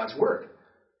contradict God's Word?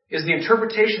 Is the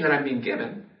interpretation that I'm being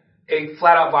given a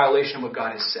flat-out violation of what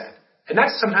God has said? And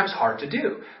that's sometimes hard to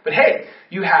do. But hey,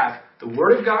 you have the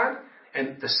Word of God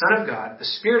and the Son of God, the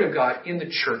Spirit of God in the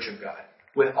Church of God.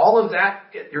 With all of that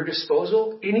at your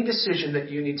disposal, any decision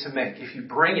that you need to make, if you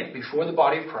bring it before the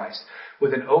body of Christ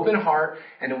with an open heart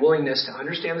and a willingness to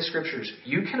understand the Scriptures,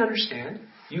 you can understand,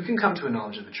 you can come to a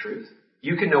knowledge of the truth,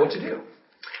 you can know what to do.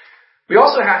 We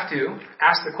also have to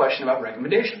ask the question about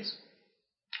recommendations.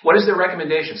 What is their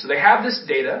recommendation? So they have this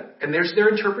data, and there's their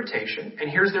interpretation, and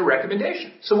here's their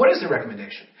recommendation. So what is the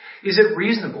recommendation? Is it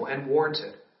reasonable and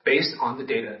warranted based on the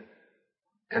data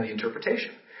and the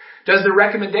interpretation? Does the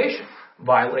recommendation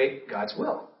violate God's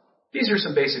will? These are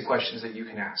some basic questions that you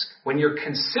can ask when you're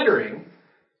considering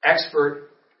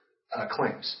expert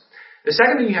claims. The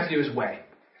second thing you have to do is weigh.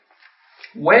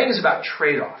 Weighing is about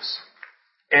trade-offs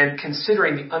and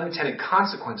considering the unintended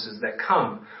consequences that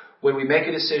come when we make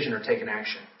a decision or take an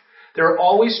action. There are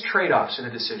always trade-offs in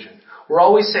a decision. We're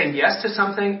always saying yes to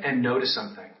something and no to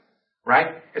something, right?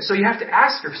 And so you have to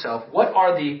ask yourself, what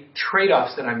are the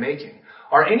trade-offs that I'm making?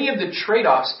 Are any of the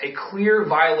trade-offs a clear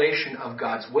violation of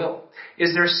God's will?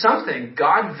 Is there something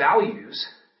God values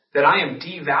that I am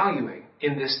devaluing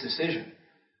in this decision?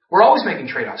 We're always making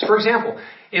trade-offs. For example,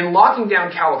 in locking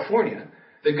down California,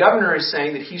 the governor is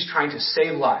saying that he's trying to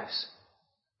save lives.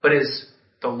 But as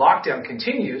the lockdown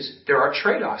continues, there are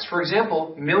trade-offs. For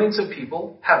example, millions of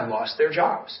people have lost their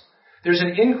jobs. There's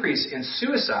an increase in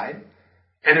suicide,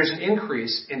 and there's an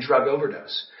increase in drug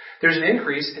overdose. There's an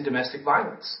increase in domestic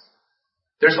violence.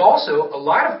 There's also a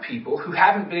lot of people who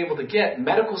haven't been able to get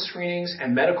medical screenings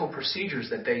and medical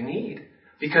procedures that they need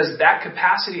because that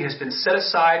capacity has been set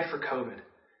aside for COVID.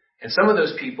 And some of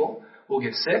those people will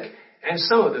get sick, and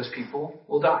some of those people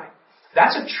will die.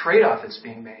 That's a trade-off that's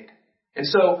being made. And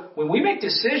so when we make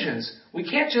decisions, we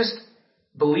can't just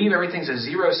believe everything's a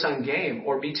zero-sum game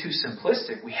or be too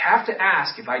simplistic. We have to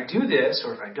ask, if I do this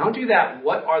or if I don't do that,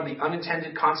 what are the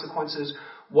unintended consequences?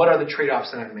 What are the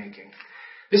trade-offs that I'm making?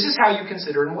 This is how you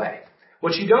consider and weigh.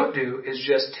 What you don't do is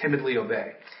just timidly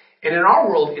obey. And in our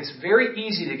world, it's very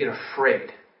easy to get afraid.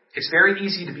 It's very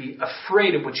easy to be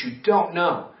afraid of what you don't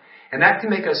know. And that can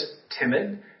make us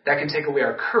timid. That can take away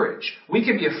our courage. We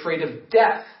can be afraid of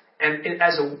death. And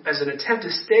as an attempt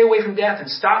to stay away from death and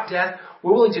stop death,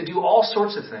 we're willing to do all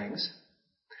sorts of things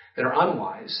that are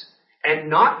unwise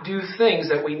and not do things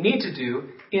that we need to do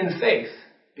in faith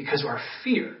because of our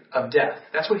fear of death.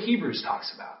 That's what Hebrews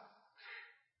talks about.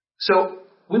 So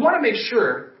we want to make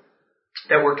sure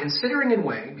that we're considering and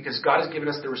weighing because God has given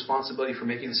us the responsibility for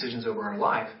making decisions over our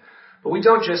life, but we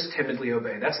don't just timidly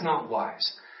obey. That's not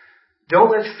wise.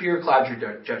 Don't let fear cloud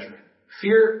your judgment.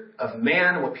 Fear of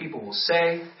man and what people will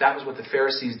say. That was what the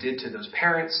Pharisees did to those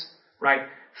parents, right?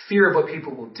 Fear of what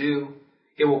people will do.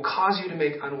 It will cause you to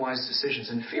make unwise decisions,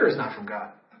 and fear is not from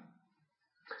God.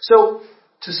 So,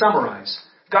 to summarize,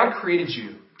 God created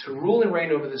you to rule and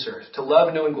reign over this earth, to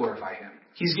love, know, and glorify him.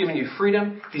 He's given you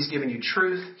freedom. He's given you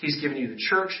truth. He's given you the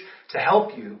church to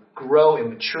help you grow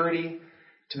in maturity,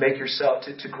 to make yourself,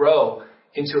 to grow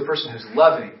into a person who's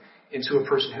loving, into a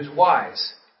person who's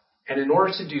wise. And in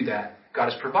order to do that, God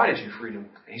has provided you freedom,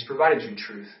 and he's provided you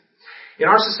truth. In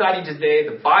our society today,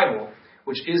 the Bible,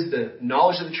 which is the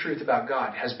knowledge of the truth about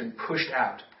God, has been pushed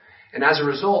out. And as a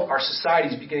result, our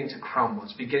society is beginning to crumble.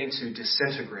 It's beginning to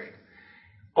disintegrate.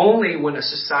 Only when a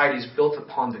society is built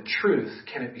upon the truth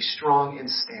can it be strong and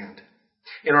stand.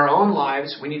 In our own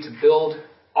lives, we need to build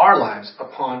our lives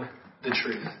upon the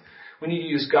truth. We need to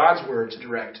use God's word to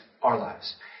direct our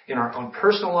lives. In our own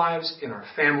personal lives, in our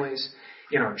families,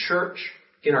 in our church,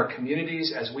 in our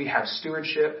communities as we have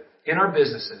stewardship, in our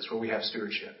businesses where we have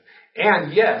stewardship.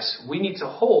 And yes, we need to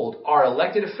hold our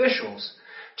elected officials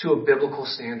to a biblical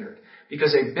standard,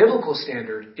 because a biblical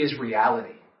standard is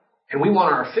reality. And we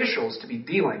want our officials to be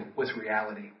dealing with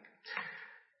reality.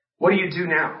 What do you do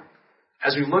now?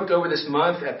 As we looked over this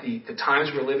month at the times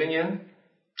we're living in,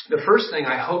 the first thing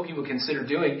I hope you will consider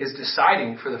doing is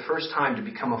deciding for the first time to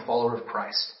become a follower of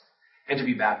Christ and to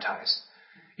be baptized.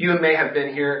 You may have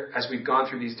been here as we've gone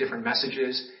through these different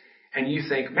messages, and you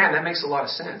think, man, that makes a lot of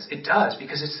sense. It does,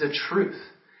 because it's the truth.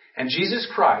 And Jesus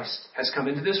Christ has come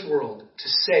into this world to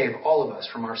save all of us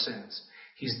from our sins.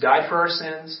 He's died for our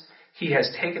sins. He has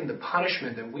taken the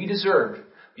punishment that we deserve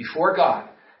before God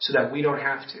so that we don't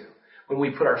have to. When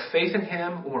we put our faith in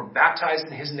him, when we're baptized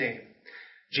in his name,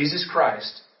 Jesus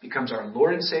Christ becomes our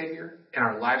Lord and Savior, and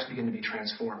our lives begin to be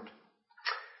transformed.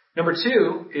 Number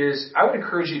two is, I would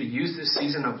encourage you to use this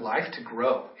season of life to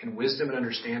grow in wisdom and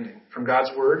understanding from God's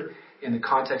word in the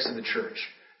context of the church.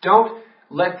 Don't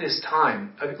let this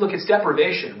time, look, it's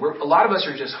deprivation. A lot of us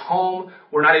are just home.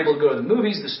 We're not able to go to the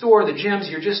movies, the store, the gyms.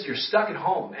 You're stuck at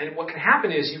home. And what can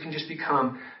happen is you can just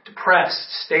become depressed,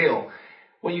 stale.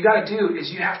 What you got to do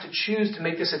is you have to choose to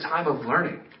make this a time of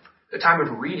learning, a time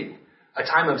of reading, a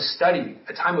time of study,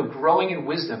 a time of growing in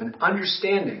wisdom and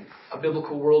understanding a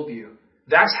biblical worldview.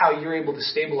 That's how you're able to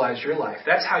stabilize your life.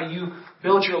 That's how you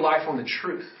build your life on the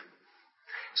truth.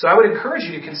 So I would encourage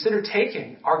you to consider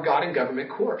taking our God and Government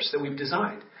course that we've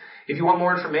designed. If you want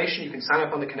more information, you can sign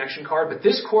up on the connection card. But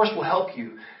this course will help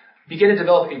you begin to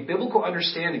develop a biblical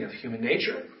understanding of human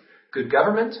nature, good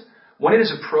government, when it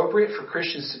is appropriate for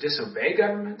Christians to disobey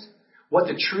government, what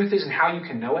the truth is and how you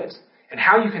can know it, and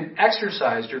how you can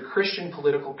exercise your Christian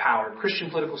political power, Christian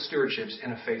political stewardships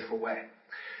in a faithful way.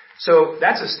 So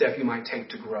that's a step you might take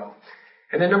to grow.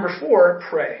 And then number 4,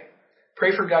 pray.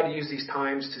 Pray for God to use these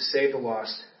times to save the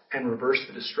lost and reverse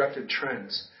the destructive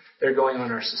trends that are going on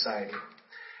in our society.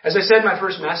 As I said in my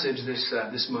first message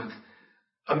this month,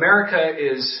 America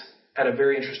is at a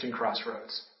very interesting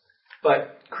crossroads.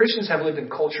 But Christians have lived in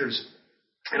cultures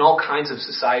and all kinds of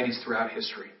societies throughout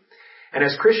history. And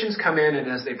as Christians come in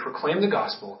and as they proclaim the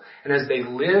gospel and as they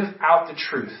live out the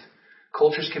truth,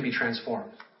 cultures can be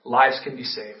transformed. Lives can be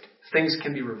saved. Things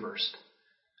can be reversed.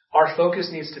 Our focus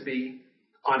needs to be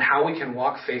on how we can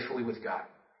walk faithfully with God.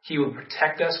 He will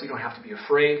protect us. We don't have to be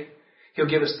afraid. He'll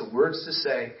give us the words to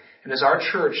say. And as our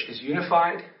church is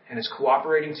unified and is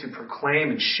cooperating to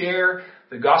proclaim and share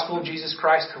the gospel of Jesus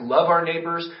Christ, to love our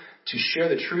neighbors, to share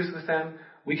the truth with them,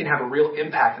 we can have a real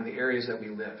impact in the areas that we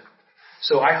live.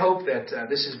 So I hope that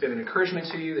this has been an encouragement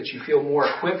to you, that you feel more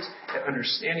equipped at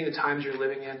understanding the times you're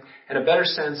living in and a better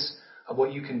sense of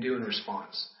what you can do in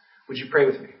response. Would you pray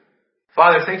with me?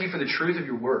 Father, thank you for the truth of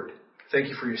your word. Thank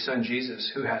you for your son,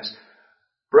 Jesus, who has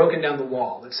broken down the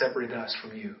wall that separated us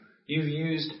from you. You've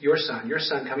used your son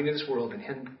coming to this world and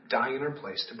him dying in our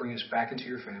place to bring us back into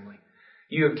your family.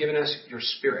 You have given us your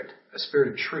spirit, a spirit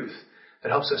of truth that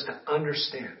helps us to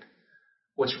understand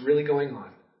what's really going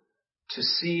on, to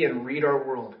see and read our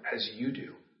world as you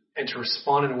do, and to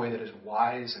respond in a way that is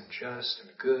wise and just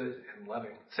and good and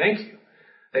loving. Thank you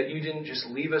that you didn't just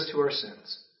leave us to our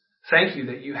sins. Thank you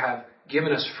that you have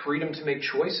given us freedom to make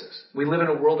choices. We live in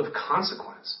a world of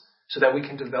consequence so that we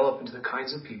can develop into the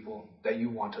kinds of people that you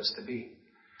want us to be.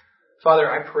 Father,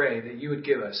 I pray that you would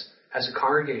give us, as a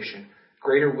congregation,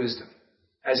 greater wisdom.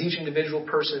 As each individual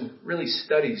person really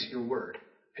studies your word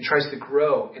and tries to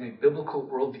grow in a biblical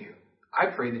worldview, I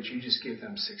pray that you just give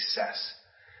them success,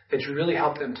 that you really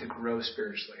help them to grow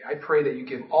spiritually. I pray that you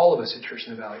give all of us at Church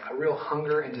in the Valley a real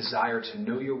hunger and desire to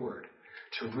know your word,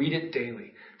 to read it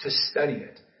daily, to study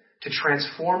it, to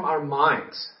transform our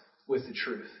minds with the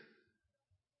truth.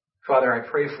 Father, I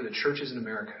pray for the churches in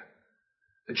America,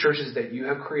 the churches that you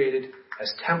have created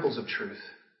as temples of truth.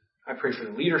 I pray for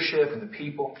the leadership and the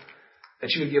people, that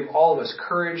you would give all of us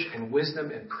courage and wisdom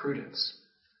and prudence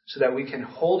so that we can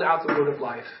hold out the word of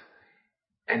life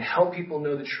and help people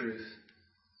know the truth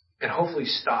and hopefully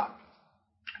stop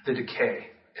the decay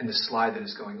and the slide that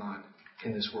is going on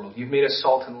in this world. You've made us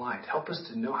salt and light. Help us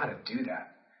to know how to do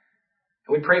that.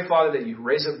 And we pray, Father, that you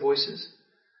raise up voices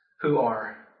who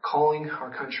are calling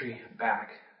our country back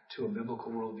to a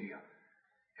biblical worldview.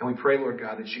 And we pray, Lord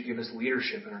God, that you give us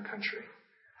leadership in our country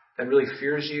that really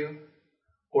fears you,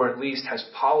 or at least has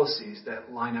policies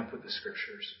that line up with the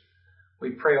Scriptures.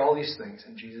 We pray all these things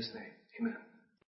in Jesus' name. Amen.